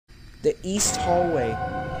The east hallway.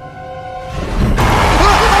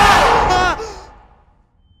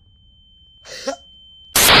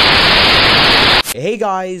 Hey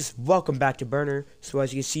guys, welcome back to Burner. So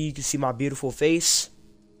as you can see my beautiful face.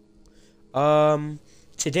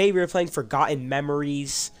 Today we're playing Forgotten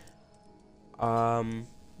Memories.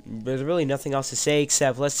 There's really nothing else to say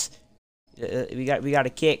except we gotta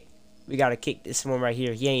kick this one right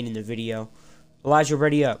here. He ain't in the video. Elijah,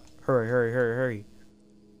 ready up. Hurry.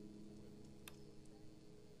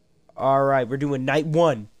 Alright, we're doing night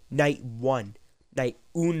one. Night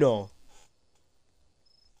uno.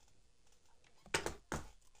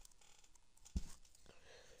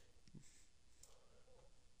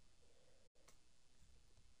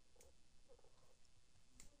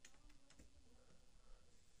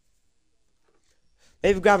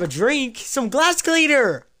 Maybe grab a drink. Some glass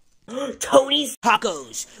cleaner. Tony's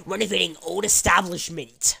Tacos, renovating old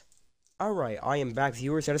establishment. Alright, I am back,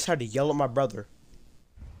 viewers. I just had to yell at my brother.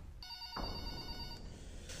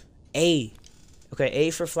 A. Okay,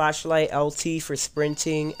 A for flashlight, LT for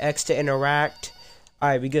sprinting, X to interact.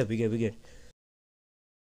 Alright, we good.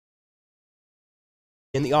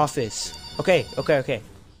 In the office. Okay.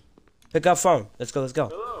 Pick up phone. Let's go.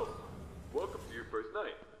 Hello. Welcome to your first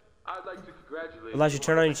night. I'd like to congratulate Elijah,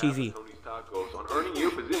 turn on your TV. Tony's Tacos on earning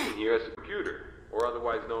your position here as a computer, or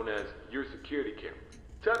otherwise known as your security camera.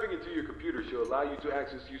 Tapping into your computer should allow you to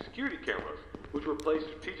access your security cameras, which were placed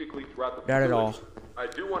strategically throughout the Got facility. it all. I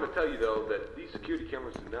do want to tell you though that these security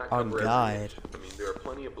cameras do not Oh, cover every God. inch. I mean, there are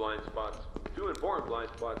plenty of blind spots. Two important blind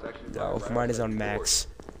spots actually. No, right mine is outside on the max. doors.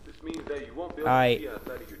 This means that you won't be able Alright. to see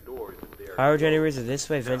outside of your doors if they are Power closed. generators are this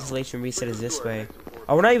way, ventilation reset is this way.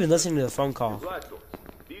 Oh, we're not even listening to the phone call. Glass doors.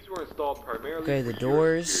 These were installed primarily Okay, the for your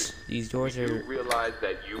doors. security. These doors You are... realize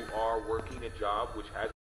that you are working a job which has...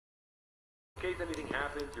 In case anything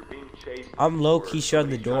happens, you're being chased... I'm low-key or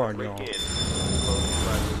shutting the somebody's door trying on to y'all. break in, close the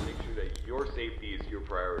glass door to make sure that your safety is your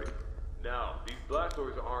priority. Now, these glass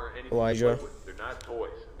doors aren't anything Elijah. to play with. They're not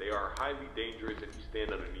toys. They are highly dangerous if you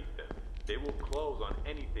stand underneath them. They will close on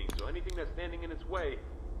anything, so anything that's standing in its way,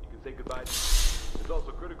 you can say goodbye to. It's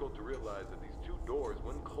also critical to realize that these two doors,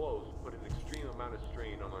 when closed, put an extreme amount of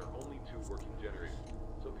strain on our only two working generators.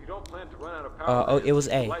 So if you don't plan to run out of power, oh, it was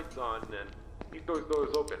A. lights on, then keep those doors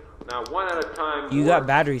open. Now, one at a time. You got works,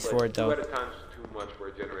 batteries but for it, though. Two at a time is too much for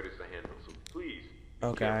our generators to handle. So please. be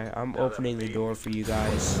Okay, careful. I'm Now, opening the that door for you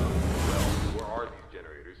guys. well, where are these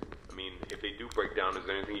generators? I mean, if they do break down, is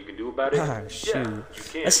there anything you can do about it? Ah, shoot. Yeah, you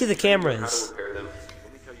can. Let's see the You can learn cameras. How to repair them.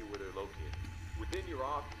 Let me tell you where they're located. Within your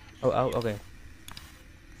office. Oh, okay.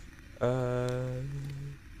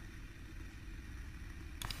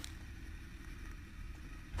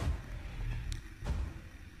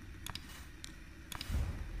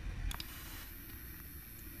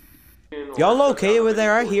 Y'all okay over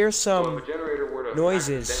there? I hear So some if a generator were to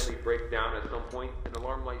noises. accidentally break down at some point, an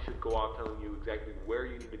alarm light should go off telling you exactly where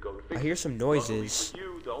you need to go to fix it. I hear some Luckily noises. for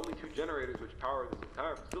you, the only two generators which power this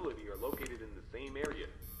entire facility are located in the same area,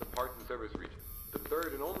 the parts and service region. The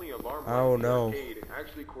third and only alarm light Oh, in the no. arcade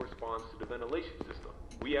actually corresponds to the ventilation system.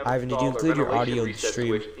 We have Ivan, did you installed a include your ventilation audio in the reset stream?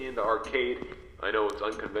 switch in the arcade. I know it's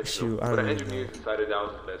unconventional, Shoot, I but don't our even engineers know. decided that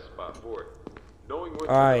was the best spot for it. Knowing where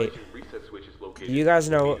the Alright. ventilation reset switch is located, You guys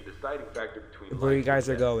know will be the deciding factor between where you life guys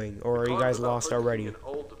and are death. going, or are you The guys con about lost purchasing already? An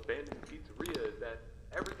old abandoned pizzeria is that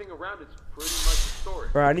everything around it's pretty much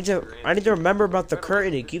historic. Bro, I need to remember about the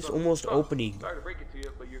curtain. It keeps almost opening. Sorry to break it to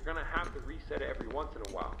you, but you're gonna have to reset it every once in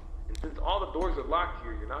a while. And since all the doors are locked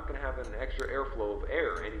here, you're not gonna have an extra airflow of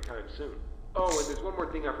air anytime soon. Oh, and there's one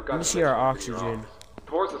more thing I forgot Let me to see our mention for your oxygen. office.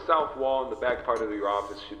 Towards the south wall in the back part of your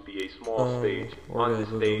office should be a small stage. we're On good, this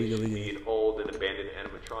we're good, stage we good, we should be good. an old and abandoned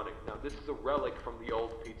animatronic. Now, this is a relic from the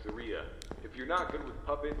old pizzeria. If you're not good with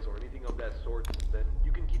puppets or anything of that sort, then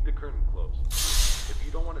you can keep the curtain closed. If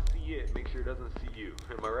you don't want to see it, make sure it doesn't see you.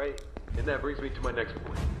 Am I right? And that brings me to my next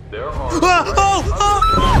point. There are...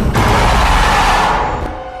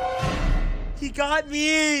 He got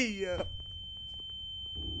me!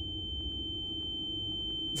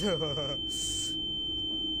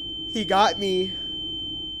 He got me.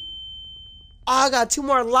 Oh, I got 2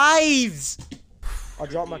 more lives! I'll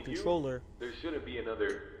drop my controller. There shouldn't be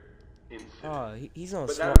another incident. Oh, he's on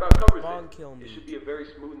But spawn, that about covers spawn it. kill me. It should be a very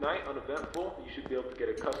smooth night, uneventful. You should be able to get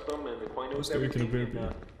accustomed and acquainted with Stay everything. to the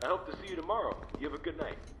And, I hope to see you tomorrow. You have a good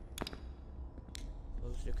night.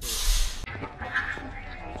 Close the curtain.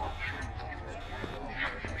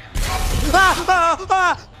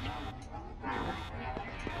 Ah!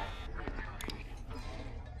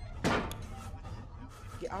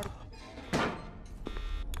 Get out of...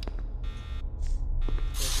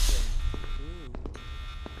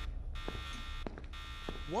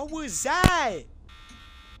 Ooh. What was that?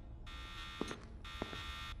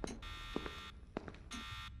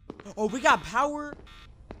 Oh, we got power.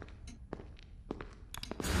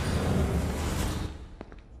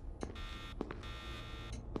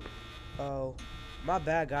 Oh, my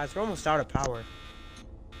bad, guys. We're almost out of power.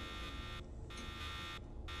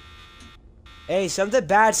 Hey, something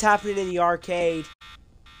bad's happening in the arcade.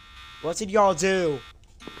 What did y'all do?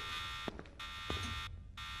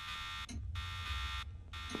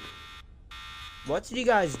 What did you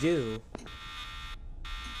guys do?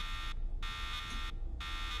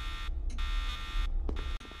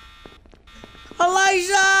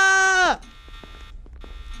 Elijah!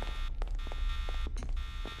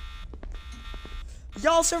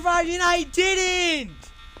 Y'all survived and I didn't!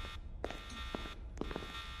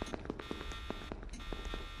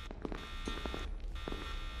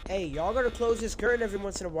 Hey, y'all gotta close this curtain every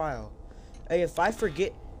once in a while. Hey, if I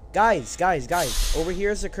forget... Guys. Over here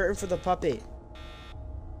is the curtain for the puppet.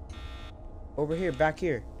 Over here, back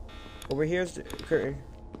here. Over here's the curtain.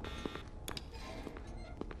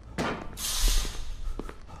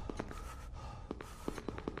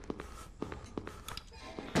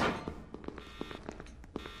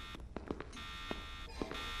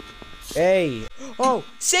 Hey. Oh,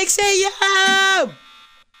 6 a.m.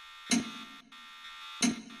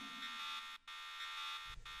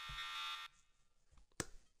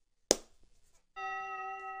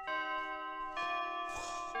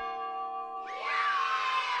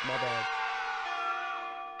 My bad.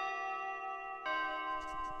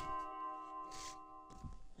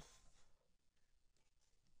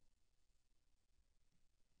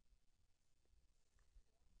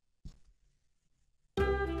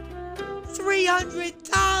 $300.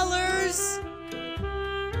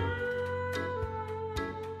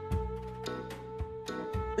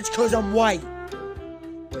 It's cause I'm white.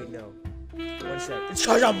 Wait, no. One sec. It's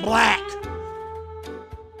cause I'm black.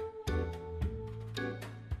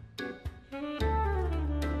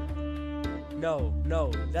 No.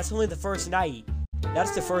 That's only the first night.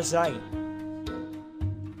 That's the first night.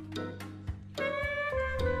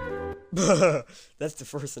 That's the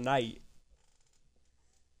first night.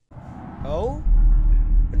 Oh?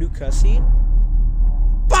 A new cutscene?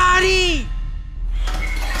 Bonnie!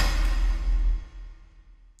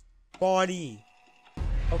 Bonnie!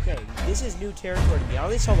 Okay, this is new territory to me. I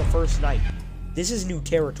only saw the first night. This is new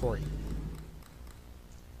territory.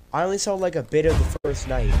 I only saw like a bit of the first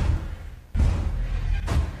night.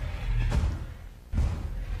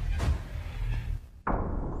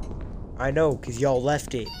 I know, because y'all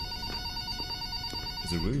left it.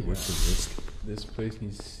 Is it really worth the risk? This place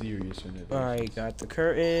needs serious renovations. Alright, got the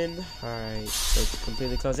curtain. Alright, so it's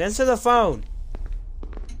completely closed. Answer the phone!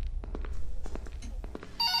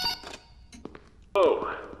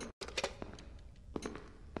 Oh.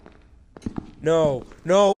 No,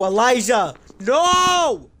 Elijah!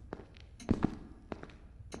 No!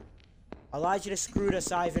 Elijah just screwed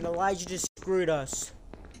us, Ivan. Elijah just screwed us.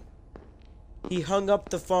 He hung up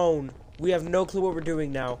the phone. We have no clue what we're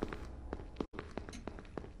doing now.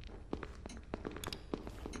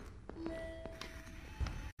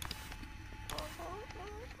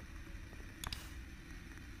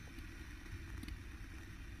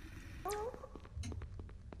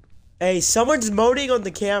 Hey, someone's moaning on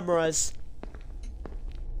the cameras.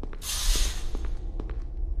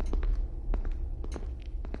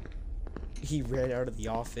 He ran out of the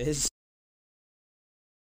office.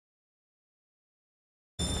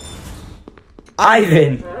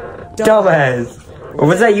 Ivan! Dumbass! Or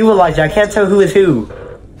was that you, Elijah? I can't tell who is who.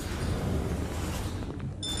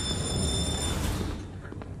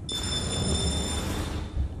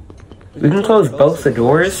 We can close both the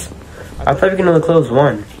doors? I thought we can only close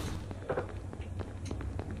one.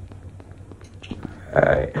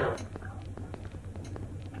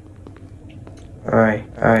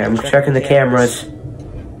 Alright, I'm checking the cameras.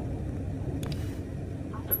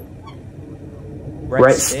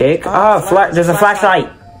 Right stick? There's a flashlight!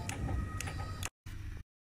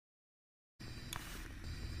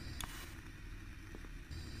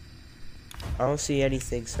 I don't see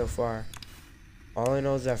anything so far. All I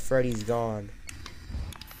know is that Freddy's gone.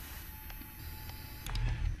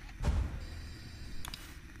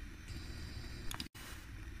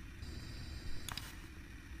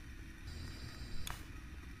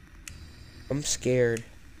 I'm scared.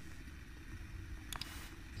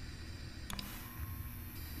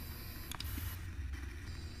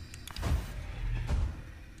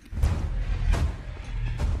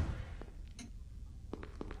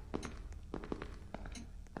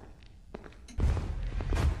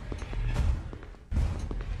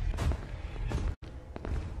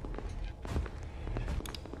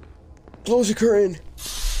 Close the curtain.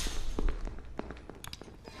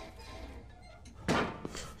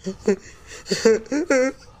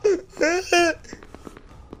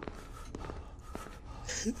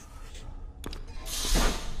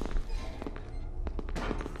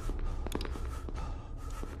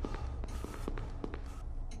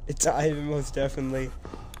 It's Ivan, most definitely.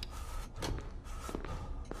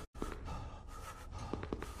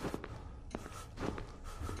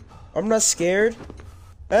 I'm not scared.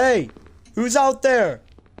 Hey, who's out there?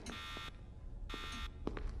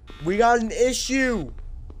 We got an issue.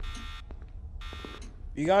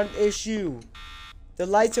 We got an issue. The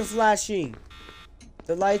lights are flashing.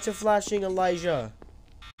 The lights are flashing, Elijah.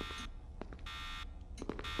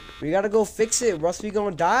 We gotta go fix it, or else we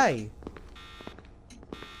gonna die.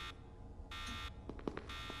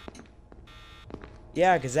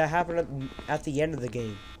 Yeah, because that happened at the end of the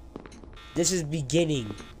game. This is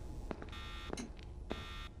beginning.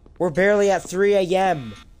 We're barely at 3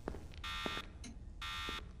 a.m.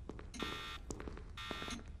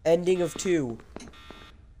 Ending of 2.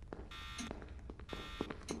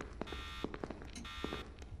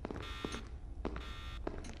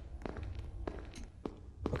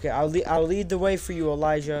 Okay, I'll lead the way for you,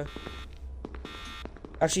 Elijah.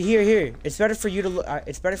 Actually, here. It's better for you to look.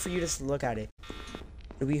 It's better for you to look at it.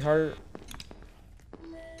 It'll be hard.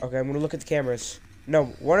 Okay, I'm gonna look at the cameras. No,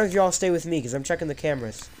 one of y'all stay with me because I'm checking the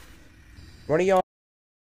cameras. One of y'all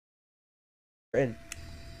in.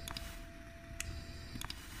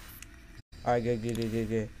 Alright,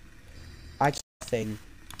 good. I can't thing.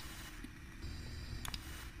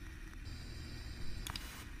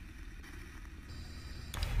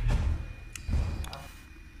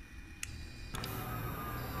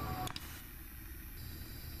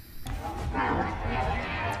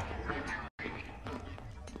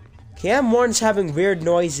 Cam 1's having weird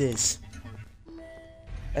noises.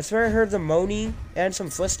 That's where I heard the moaning and some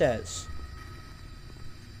footsteps.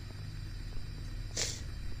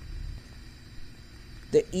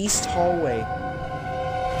 The east hallway.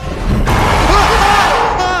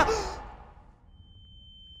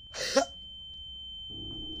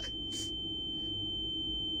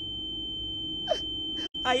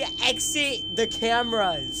 I exit the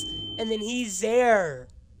cameras, and then he's there.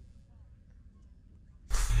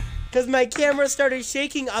 Because my camera started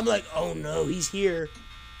shaking, I'm like, oh no, he's here.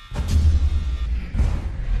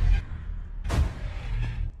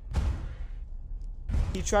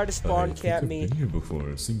 He tried to spawn cap me. I've been here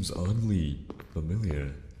before. Seems oddly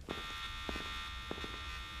familiar.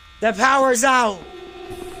 The power's out!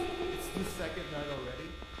 It's the second night already?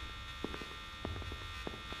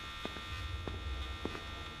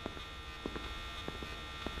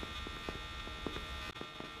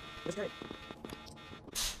 That's great.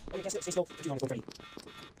 Oh, you can't stay slow for too long, it's going Freddy.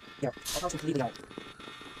 Yeah, our power's completely out.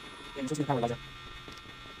 Yeah, you're supposed to be the power, Elijah.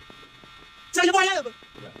 Tell you where I am!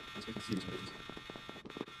 Yeah, let's make a serious movies.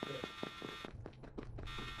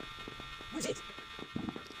 Where's it?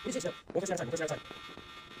 Where's it? No. One person at a time.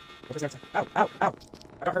 One person at a time. Ow.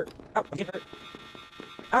 I got hurt. Ow, I'm getting hurt.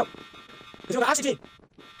 Ow. There's no oxygen.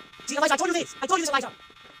 See, Elijah, I told you this. Elijah.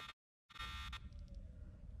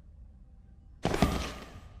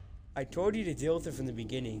 I told you to deal with it from the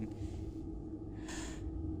beginning.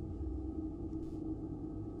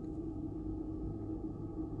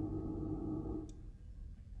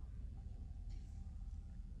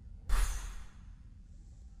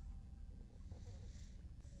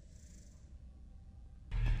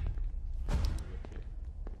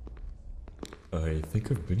 I think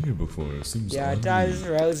I've been here before. Seems Yeah, oddly time's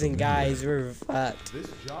frozen, familiar. guys. We're fucked.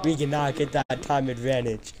 We cannot get that time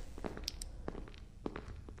advantage.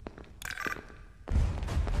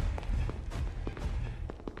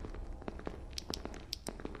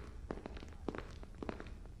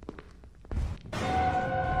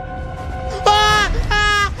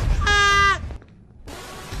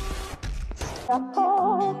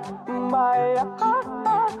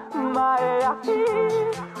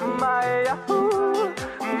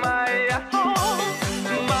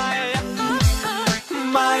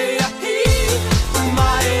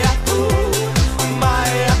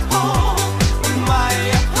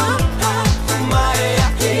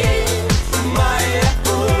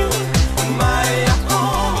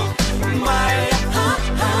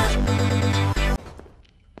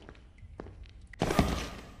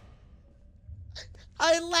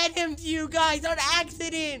 I led him to you guys on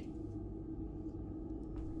accident!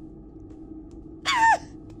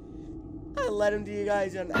 I led him to you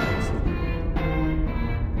guys on accident.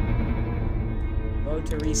 Vote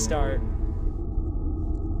to restart.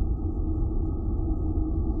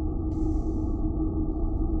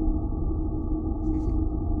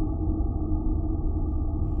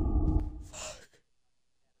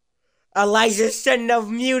 Elijah shouldn't have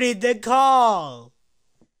muted the call.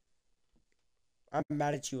 I'm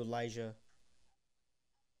mad at you, Elijah.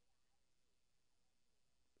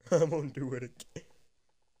 I won't do it again.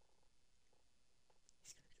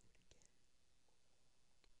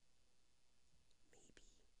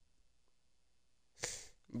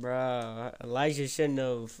 Bruh, Elijah shouldn't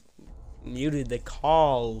have muted the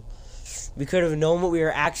call. We could have known what we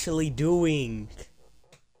were actually doing.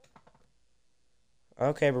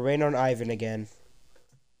 Okay, we're waiting on Ivan again.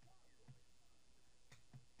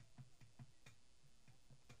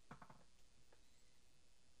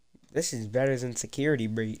 This is better than security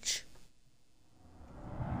breach.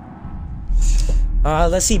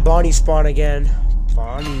 Let's see Bonnie spawn again.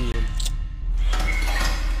 Bonnie.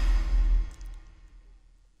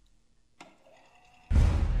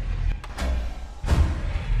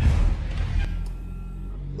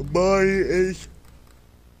 Bonnie is...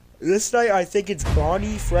 This night, I think it's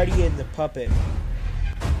Bonnie, Freddy, and the puppet.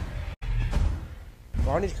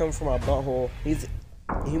 Bonnie's coming from our butthole.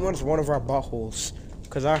 He wants one of our buttholes.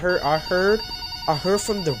 Cause I heard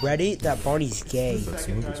from the Reddit that Bonnie's gay. That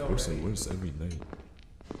smell gets worse and worse every night.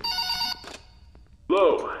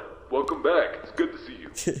 Hello, welcome back. It's good to see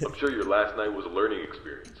you. I'm sure your last night was a learning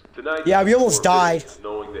experience. Tonight, yeah, we almost died.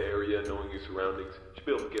 Knowing the area, knowing your surroundings, you should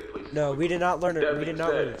be able to get places. No, we did not learn it. That We did being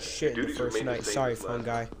not learn said, shit in your the duties first remain the night. same Sorry, as phone last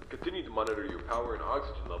guy. night. Continue to monitor your power and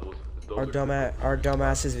oxygen levels. As those Our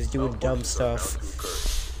dumbasses was doing dumb stuff.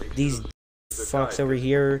 These fucks over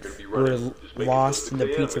here were lost in the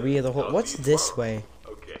pizzeria the whole. What's this way?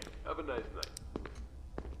 Okay, have a nice night.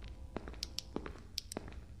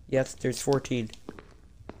 Yes, there's 14.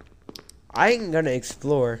 I ain't gonna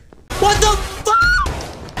explore. What the fuck?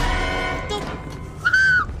 What the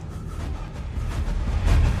fuck?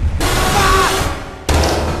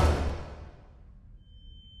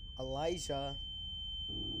 Elijah,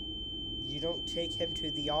 you don't take him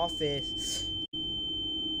to the office.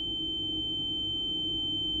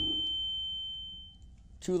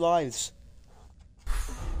 2 lives.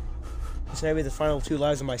 This may be the final 2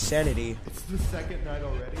 lives of my sanity. It's the second night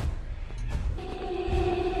already.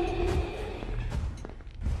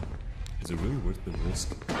 Is it really worth the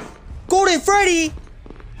risk? Golden Freddy!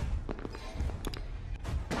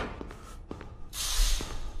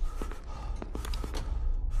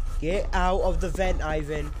 Get out of the vent,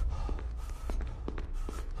 Ivan.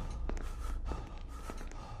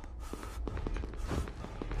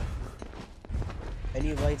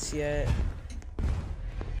 Any lights yet?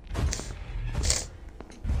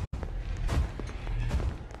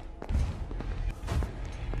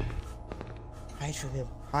 Hide from him.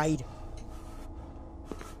 Hide.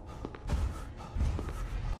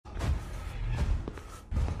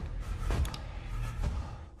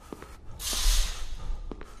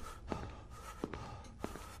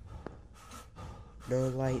 No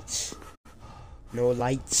lights. No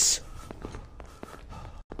lights.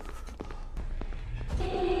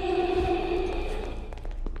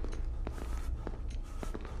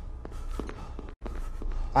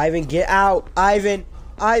 Ivan, get out. Ivan.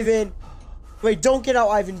 Ivan. Wait, don't get out,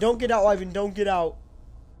 Ivan. Don't get out, Ivan. Don't get out.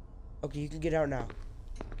 Okay, you can get out now.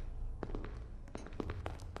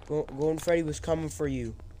 Golden Freddy was coming for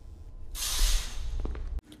you.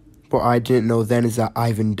 What I didn't know then is that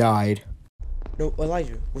Ivan died. No,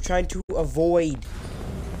 Elijah, we're trying to avoid.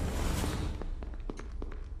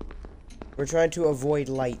 We're trying to avoid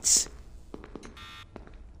lights.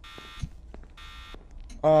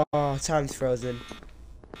 Oh, time's frozen.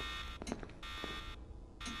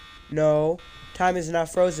 No, time is not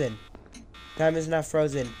frozen. Time is not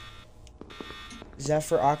frozen. Is that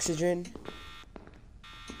for oxygen?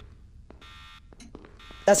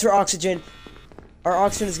 That's for oxygen. Our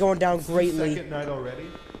oxygen is going down greatly. Second night already.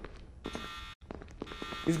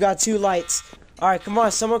 We've got 2 lights. Alright, come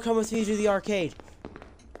on. Someone come with me to the arcade.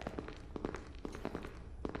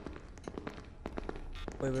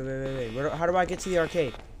 Wait. How do I get to the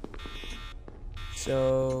arcade?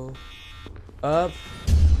 So... Up.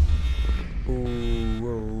 Ooh.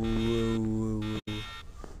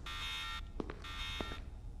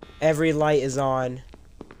 Every light is on.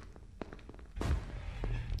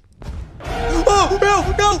 Oh, no!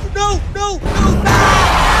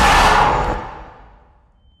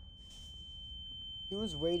 He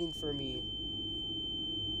was waiting for me.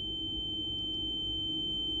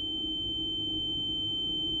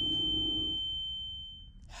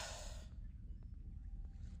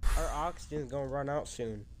 Our oxygen's gonna run out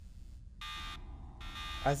soon.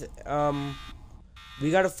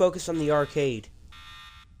 We gotta focus on the arcade.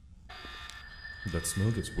 That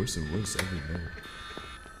smell gets worse and worse every night.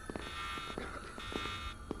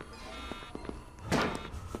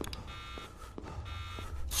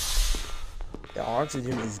 The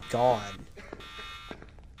oxygen is gone.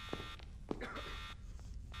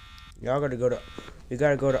 Y'all gotta go to. We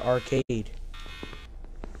gotta go to arcade.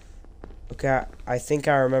 Okay, I think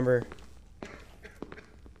I remember.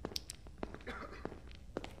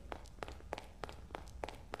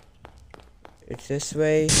 It's this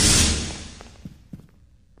way.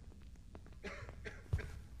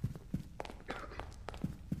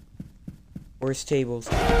 Where's tables?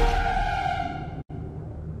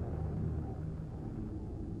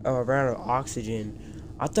 Oh, I ran out of oxygen.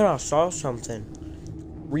 I thought I saw something.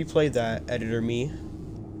 Replay that, editor me.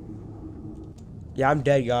 Yeah, I'm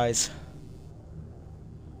dead, guys.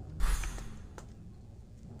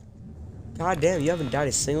 God damn, you haven't died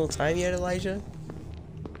a single time yet, Elijah?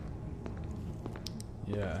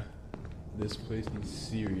 Yeah, this place needs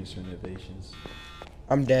serious renovations.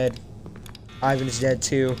 I'm dead. Ivan's dead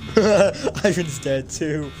too. Ivan's dead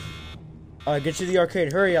too. Get to the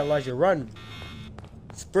arcade. Hurry, Elijah. Run.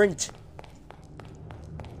 Sprint.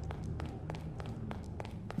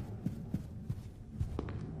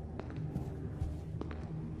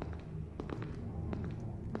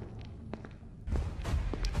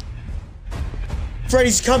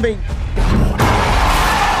 Freddy's coming.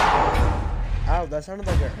 Ow, that sounded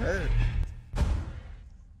like it hurt.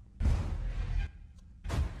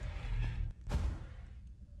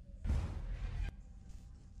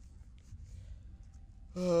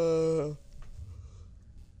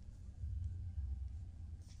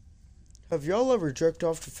 Have y'all ever jerked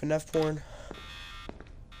off to FNAF porn?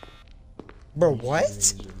 Bro, what?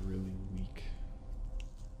 These are really weak.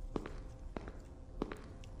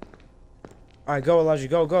 Alright, go Elijah,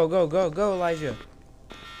 go, Elijah.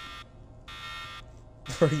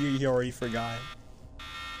 Bro, you already forgot.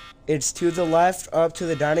 It's to the left, up to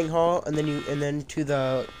the dining hall, and then to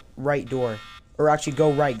the right door. Or actually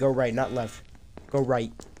go right, not left. Go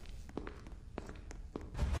right.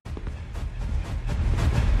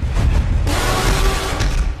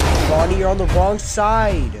 Bonnie, you're on the wrong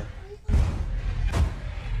side.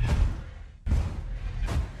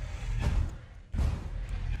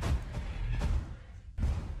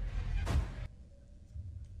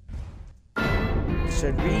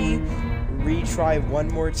 Should we retry one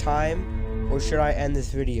more time, or should I end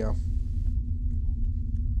this video?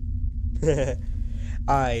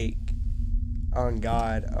 On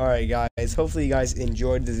God. Alright guys, hopefully you guys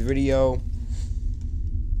enjoyed this video.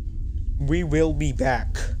 We will be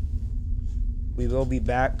back.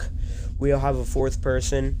 We'll have a fourth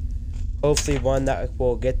person. Hopefully one that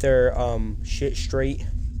will get their shit straight,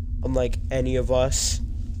 unlike any of us.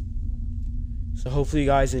 So hopefully you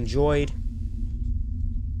guys enjoyed.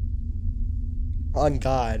 On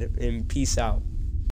God, and peace out.